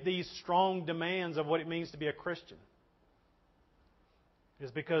make these strong demands of what it means to be a Christian.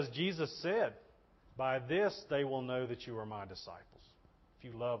 It's because Jesus said, "By this they will know that you are my disciples, if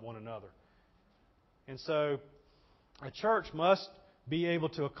you love one another." And so, a church must be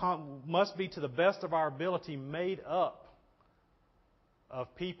to the best of our ability made up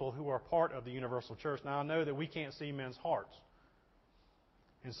of people who are part of the universal church. Now, I know that we can't see men's hearts.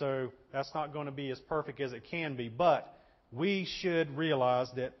 And so that's not going to be as perfect as it can be. But we should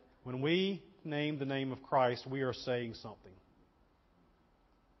realize that when we name the name of Christ, we are saying something.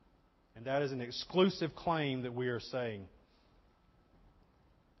 And that is an exclusive claim that we are saying.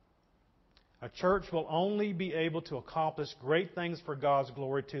 A church will only be able to accomplish great things for God's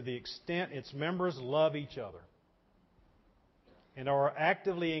glory to the extent its members love each other and are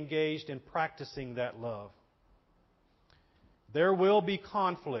actively engaged in practicing that love. There will be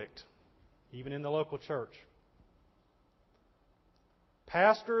conflict, even in the local church.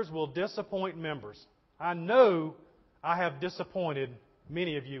 Pastors will disappoint members. I know I have disappointed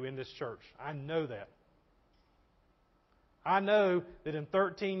many of you in this church. I know that. I know that in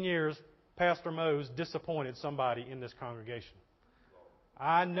 13 years, Pastor Mose disappointed somebody in this congregation.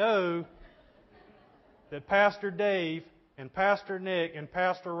 I know that Pastor Dave and Pastor Nick and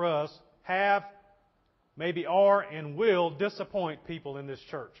Pastor Russ have, maybe are, and will disappoint people in this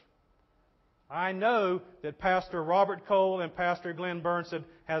church. I know that Pastor Robert Cole and Pastor Glenn Burnson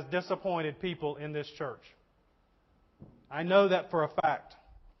has disappointed people in this church. I know that for a fact.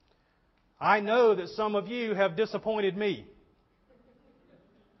 I know that some of you have disappointed me.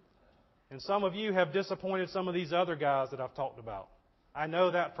 And some of you have disappointed some of these other guys that I've talked about. I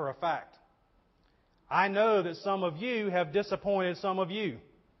know that for a fact. I know that some of you have disappointed some of you.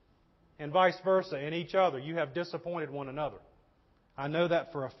 And vice versa, and each other. You have disappointed one another. I know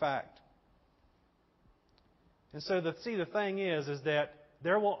that for a fact. And so the thing is that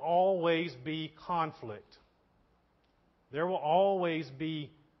there will always be conflict. There will always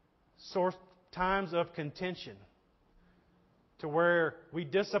be times of contention to where we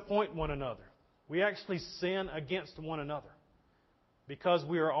disappoint one another. We actually sin against one another because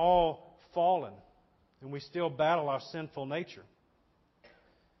we are all fallen and we still battle our sinful nature.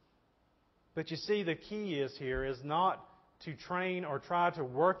 But you see, the key is not to train or try to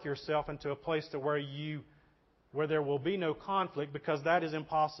work yourself into a place to where there will be no conflict, because that is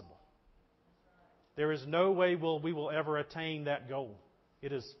impossible. There is no way we will ever attain that goal.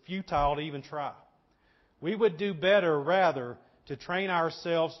 It is futile to even try. We would do better, rather, to train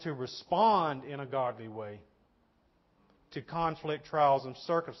ourselves to respond in a godly way to conflict, trials, and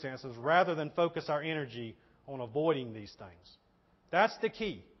circumstances, rather than focus our energy on avoiding these things. That's the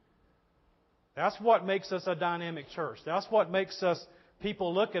key. That's what makes us a dynamic church. That's what makes us,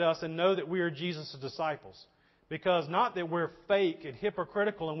 people look at us and know that we are Jesus' disciples. Because not that we're fake and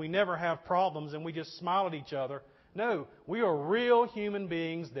hypocritical and we never have problems and we just smile at each other. No, we are real human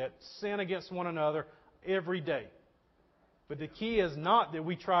beings that sin against one another every day. But the key is not that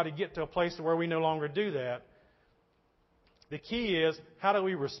we try to get to a place where we no longer do that. The key is, how do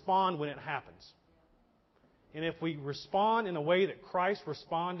we respond when it happens? And if we respond in a way that Christ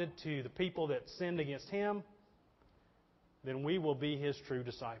responded to the people that sinned against Him, then we will be His true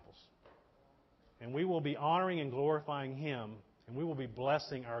disciples. And we will be honoring and glorifying Him, and we will be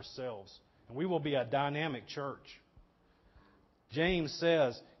blessing ourselves. And we will be a dynamic church. James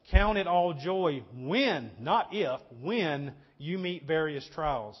says, "Count it all joy when, not if, when you meet various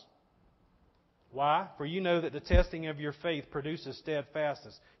trials." Why? For you know that the testing of your faith produces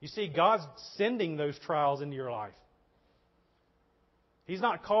steadfastness. You see, God's sending those trials into your life. He's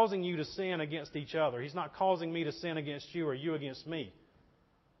not causing you to sin against each other. He's not causing me to sin against you or you against me.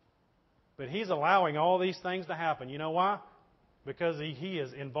 But He's allowing all these things to happen. You know why? Because He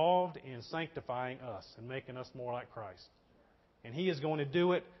is involved in sanctifying us and making us more like Christ. And He is going to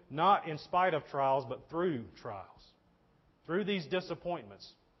do it not in spite of trials, but through trials, through these disappointments.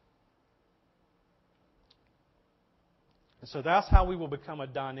 And so that's how we will become a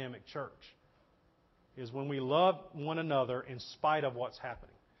dynamic church, is when we love one another in spite of what's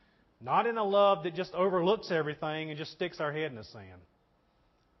happening. Not in a love that just overlooks everything and just sticks our head in the sand.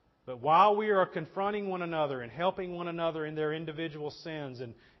 But while we are confronting one another and helping one another in their individual sins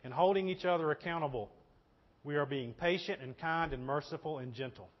and holding each other accountable, we are being patient and kind and merciful and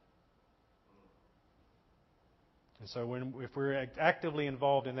gentle. And so if we're actively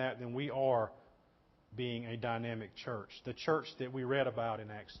involved in that, then we are being a dynamic church. The church that we read about in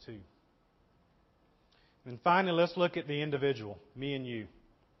Acts 2. And finally, let's look at the individual, me and you.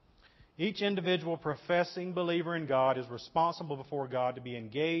 Each individual professing believer in God is responsible before God to be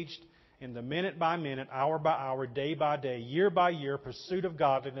engaged in the minute by minute, hour by hour, day by day, year by year pursuit of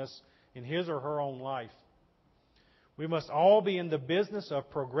godliness in his or her own life. We must all be in the business of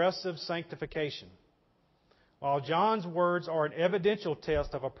progressive sanctification. While John's words are an evidential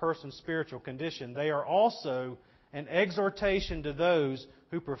test of a person's spiritual condition, they are also an exhortation to those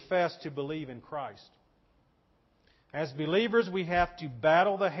who profess to believe in Christ. As believers, we have to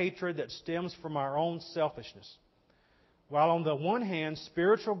battle the hatred that stems from our own selfishness. While on the one hand,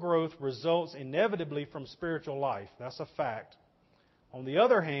 spiritual growth results inevitably from spiritual life. That's a fact. On the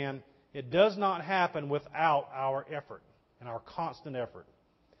other hand, it does not happen without our effort and our constant effort.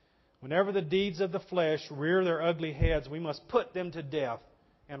 Whenever the deeds of the flesh rear their ugly heads, we must put them to death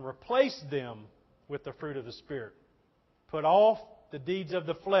and replace them with the fruit of the Spirit. Put off the deeds of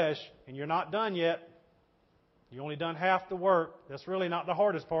the flesh, and you're not done yet. You only done half the work. That's really not the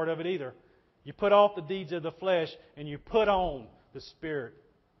hardest part of it either. You put off the deeds of the flesh, and you put on the Spirit,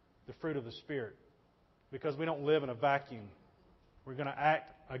 the fruit of the Spirit. Because we don't live in a vacuum. We're going to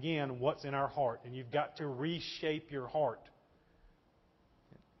act, again, what's in our heart. And you've got to reshape your heart.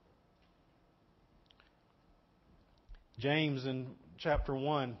 James in chapter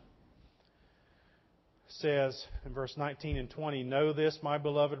 1 says in verse 19 and 20, "Know this, my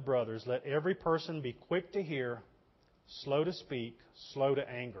beloved brothers, let every person be quick to hear, slow to speak, slow to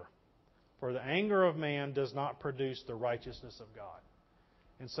anger. For the anger of man does not produce the righteousness of God."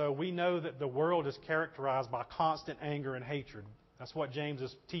 And so we know that the world is characterized by constant anger and hatred. That's what James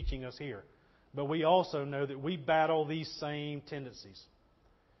is teaching us here. But we also know that we battle these same tendencies.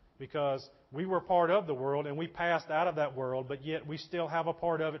 Because we were part of the world and we passed out of that world, but yet we still have a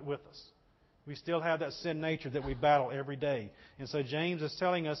part of it with us. We still have that sin nature that we battle every day. And so James is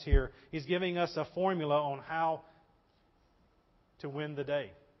telling us here, he's giving us a formula on how to win the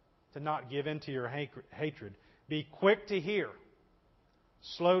day. To not give in to your hatred. Be quick to hear.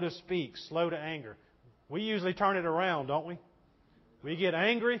 Slow to speak. Slow to anger. We usually turn it around, don't we? We get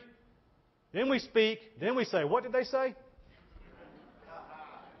angry. Then we speak. Then we say, what did they say?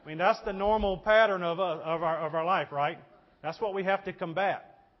 I mean, that's the normal pattern of our life, right? That's what we have to combat.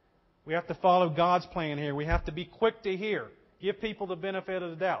 We have to follow God's plan here. We have to be quick to hear. Give people the benefit of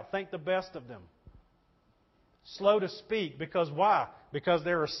the doubt. Think the best of them. Slow to speak. Because why? Because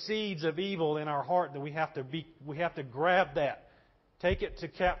there are seeds of evil in our heart that we have to grab that. Take it to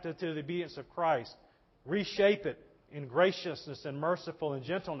captive to the obedience of Christ. Reshape it in graciousness and merciful and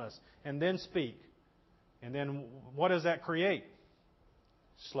gentleness. And then speak. And then what does that create?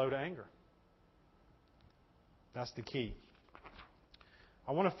 Slow to anger. That's the key.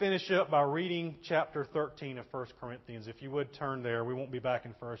 I want to finish up by reading chapter 13 of 1 Corinthians. If you would turn there. We won't be back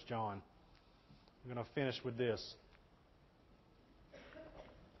in 1 John. I'm going to finish with this.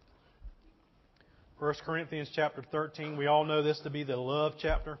 1 Corinthians chapter 13. We all know this to be the love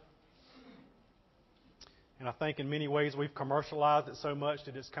chapter. And I think in many ways we've commercialized it so much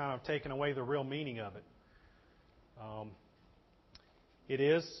that it's kind of taken away the real meaning of it. It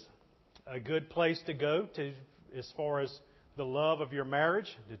is a good place to go to as far as the love of your marriage,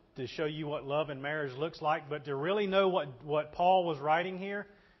 to show you what love in marriage looks like. But to really know what Paul was writing here,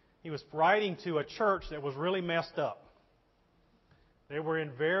 he was writing to a church that was really messed up. They were in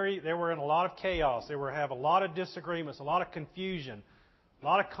a lot of chaos. They have a lot of disagreements, a lot of confusion, a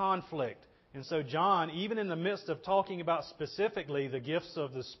lot of conflict. And so John, even in the midst of talking about specifically the gifts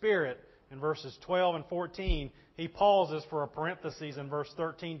of the Spirit in verses 12 and 14, he pauses for a parenthesis in verse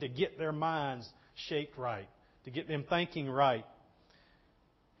 13 to get their minds shaped right, to get them thinking right.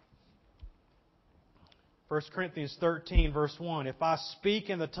 1 Corinthians 13, verse 1, "If I speak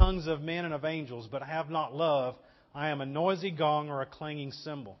in the tongues of men and of angels, but have not love, I am a noisy gong or a clanging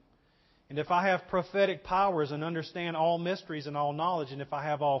cymbal. And if I have prophetic powers and understand all mysteries and all knowledge, and if I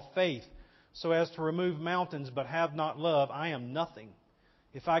have all faith, so as to remove mountains, but have not love, I am nothing.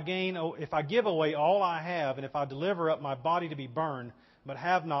 If I give away all I have, and if I deliver up my body to be burned, but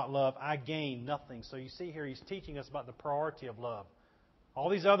have not love, I gain nothing. So you see here, he's teaching us about the priority of love. All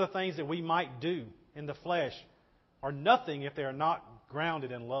these other things that we might do in the flesh are nothing if they are not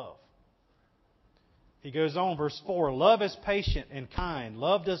grounded in love. He goes on, verse 4, love is patient and kind.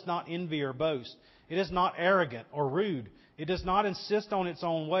 Love does not envy or boast. It is not arrogant or rude. It does not insist on its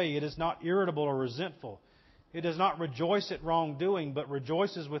own way. It is not irritable or resentful. It does not rejoice at wrongdoing, but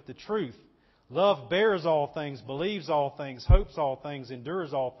rejoices with the truth. Love bears all things, believes all things, hopes all things,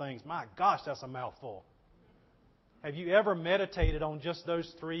 endures all things. My gosh, that's a mouthful. Have you ever meditated on just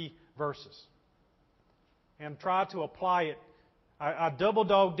those 3 verses and tried to apply it? I double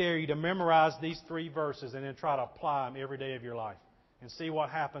dog dare you to memorize these 3 verses and then try to apply them every day of your life and see what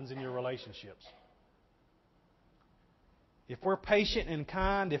happens in your relationships. If we're patient and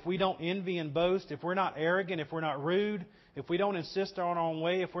kind, if we don't envy and boast, if we're not arrogant, if we're not rude, if we don't insist on our own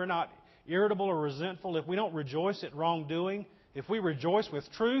way, if we're not irritable or resentful, if we don't rejoice at wrongdoing, if we rejoice with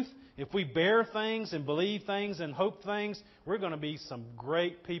truth, if we bear things and believe things and hope things, we're going to be some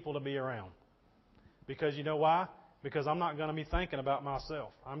great people to be around. Because you know why? Because I'm not going to be thinking about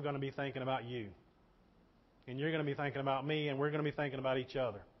myself. I'm going to be thinking about you. And you're going to be thinking about me, and we're going to be thinking about each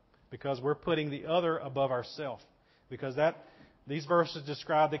other. Because we're putting the other above ourselves. Because these verses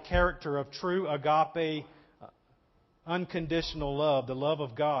describe the character of true agape, unconditional love, the love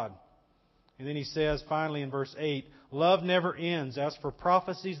of God. And then he says finally in verse 8, love never ends. As for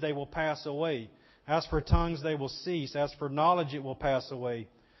prophecies, they will pass away. As for tongues, they will cease. As for knowledge, it will pass away.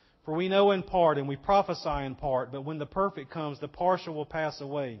 For we know in part and we prophesy in part, but when the perfect comes, the partial will pass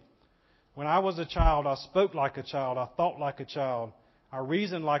away. When I was a child, I spoke like a child. I thought like a child. I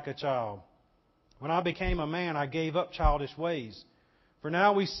reasoned like a child. When I became a man, I gave up childish ways. For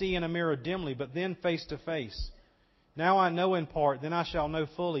now we see in a mirror dimly, but then face to face. Now I know in part, then I shall know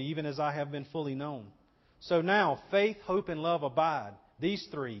fully, even as I have been fully known. So now, faith, hope, and love abide. These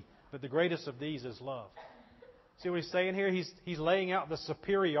 3, but the greatest of these is love. See what he's saying here? He's laying out the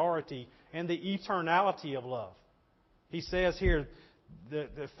superiority and the eternality of love. He says here, the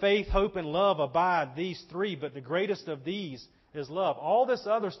faith, hope, and love abide, these 3, but the greatest of these is love. All this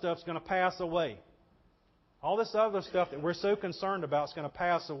other stuff's going to pass away. All this other stuff that we're so concerned about is going to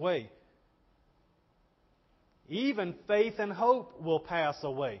pass away. Even faith and hope will pass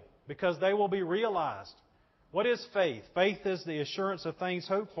away because they will be realized. What is faith? Faith is the assurance of things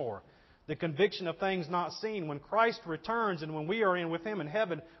hoped for, the conviction of things not seen. When Christ returns and when we are in with Him in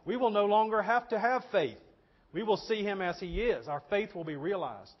heaven, we will no longer have to have faith. We will see Him as He is. Our faith will be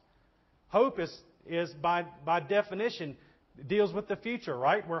realized. Hope is by definition, deals with the future,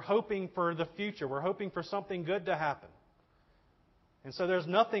 right? We're hoping for the future. We're hoping for something good to happen. And so there's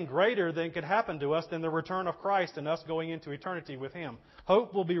nothing greater that could happen to us than the return of Christ and us going into eternity with Him.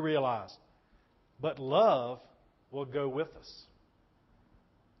 Hope will be realized. But love will go with us.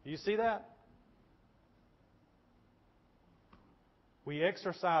 Do you see that? We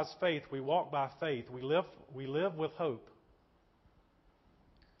exercise faith. We walk by faith. We live with hope.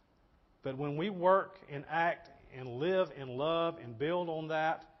 But when we work and act and live in love and build on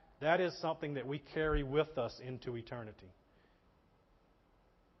that, that is something that we carry with us into eternity.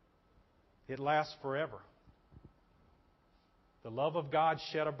 It lasts forever. The love of God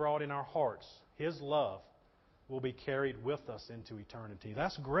shed abroad in our hearts, His love, will be carried with us into eternity.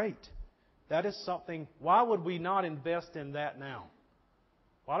 That's great. That is something. Why would we not invest in that now?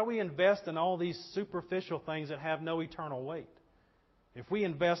 Why do we invest in all these superficial things that have no eternal weight? If we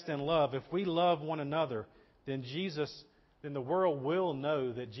invest in love, if we love one another, then the world will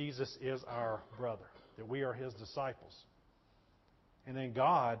know that Jesus is our brother, that we are His disciples. And then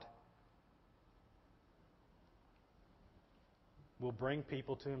God will bring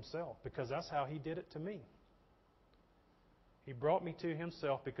people to Himself, because that's how He did it to me. He brought me to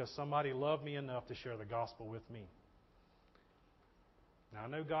Himself because somebody loved me enough to share the gospel with me. Now, I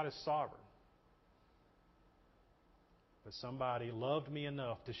know God is sovereign, but somebody loved me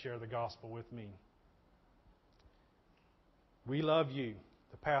enough to share the gospel with me. We love you.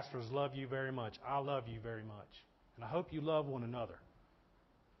 The pastors love you very much. I love you very much. And I hope you love one another.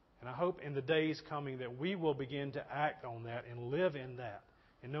 And I hope in the days coming that we will begin to act on that and live in that.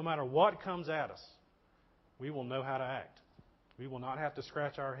 And no matter what comes at us, we will know how to act. We will not have to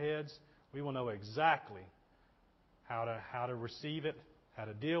scratch our heads. We will know exactly how to receive it, how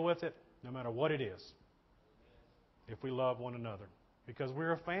to deal with it, no matter what it is, if we love one another. Because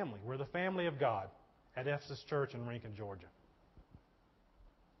we're a family. We're the family of God at Ephesus Church in Rankin, Georgia.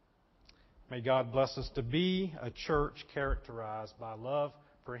 May God bless us to be a church characterized by love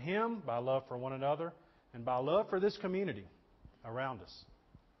for Him, by love for one another, and by love for this community around us.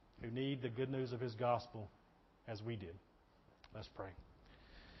 who need the good news of His gospel as we did. Let's pray.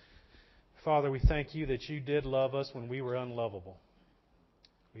 Father, we thank You that You did love us when we were unlovable.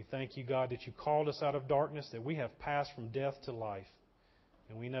 We thank You, God, that You called us out of darkness, that we have passed from death to life.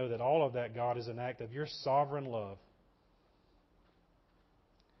 And we know that all of that, God, is an act of Your sovereign love.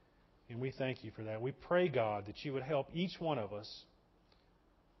 And we thank You for that. We pray, God, that You would help each one of us,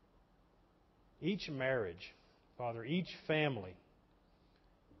 each marriage, Father, each family,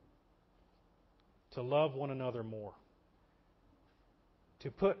 to love one another more,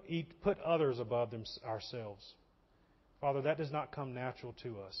 to put others above ourselves. Father, that does not come natural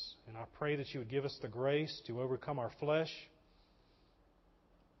to us. And I pray that You would give us the grace to overcome our flesh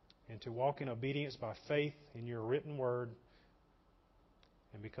and to walk in obedience by faith in Your written word.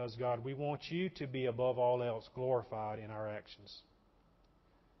 And because, God, we want You to be above all else glorified in our actions.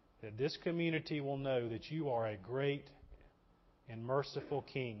 That this community will know that You are a great and merciful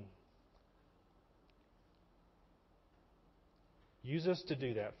King. Use us to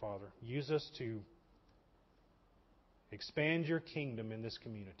do that, Father. Use us to expand Your kingdom in this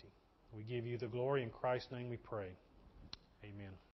community. We give You the glory. In Christ's name we pray. Amen.